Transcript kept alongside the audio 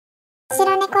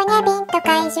猫ニャビンと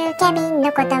怪獣キャビンの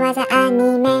ことわざア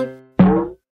ニメ。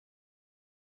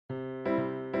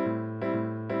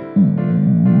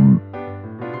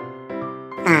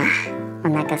ああ、お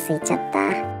腹空いちゃった。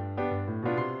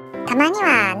たまに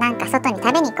はなんか外に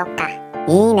食べに行こっか。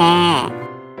いいね。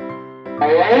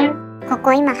こ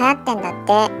こ今流行ってんだっ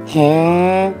て。へ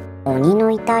え、鬼の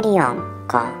イタリアン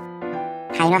か。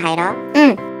入ろう入ろう。う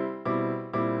ん。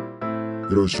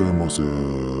いらっしゃいませ。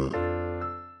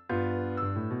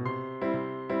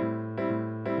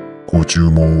ご注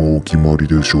文はお決まり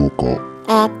でしょうか？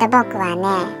僕はね、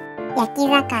焼き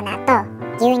魚と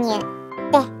牛乳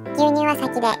で、牛乳は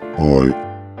先で。は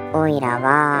おいら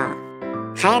は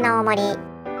ハエの大盛り。い、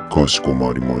かしこ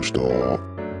まりました。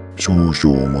少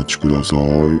々お待ちください。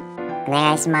お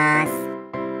願いします。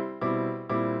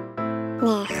ね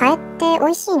え、ハエって美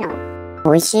味しいの？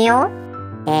美味しいよ。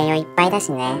栄養いっぱいだ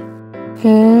しね。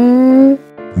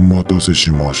お待たせ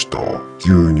しました。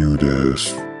牛乳で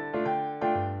す。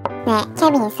ねえ、キ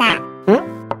ャビンさ、明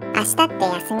日って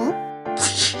休み？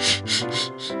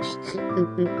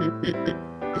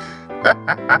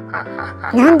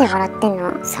なんで笑ってん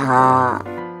の？さあ、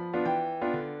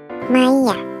まあいい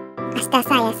や。明日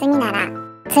さ、休みなら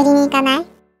釣りに行かない？い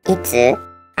つ？明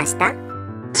日？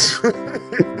ち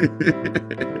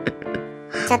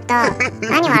ょっと、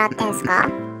何笑ってんすか？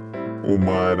お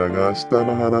前らが明日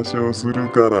の話をする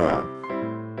から。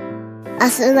明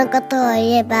日のことを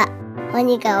言えば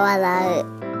鬼が笑う。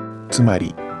つま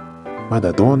りま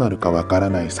だどうなるかわから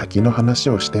ない先の話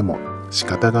をしても仕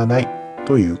方がない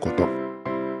ということ。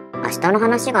明日の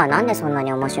話がなんでそんな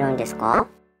に面白いんですか？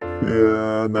いや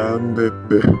ー、なんでっ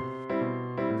て。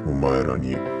お前ら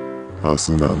に明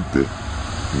日なんて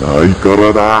ないか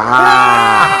ら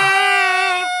だー。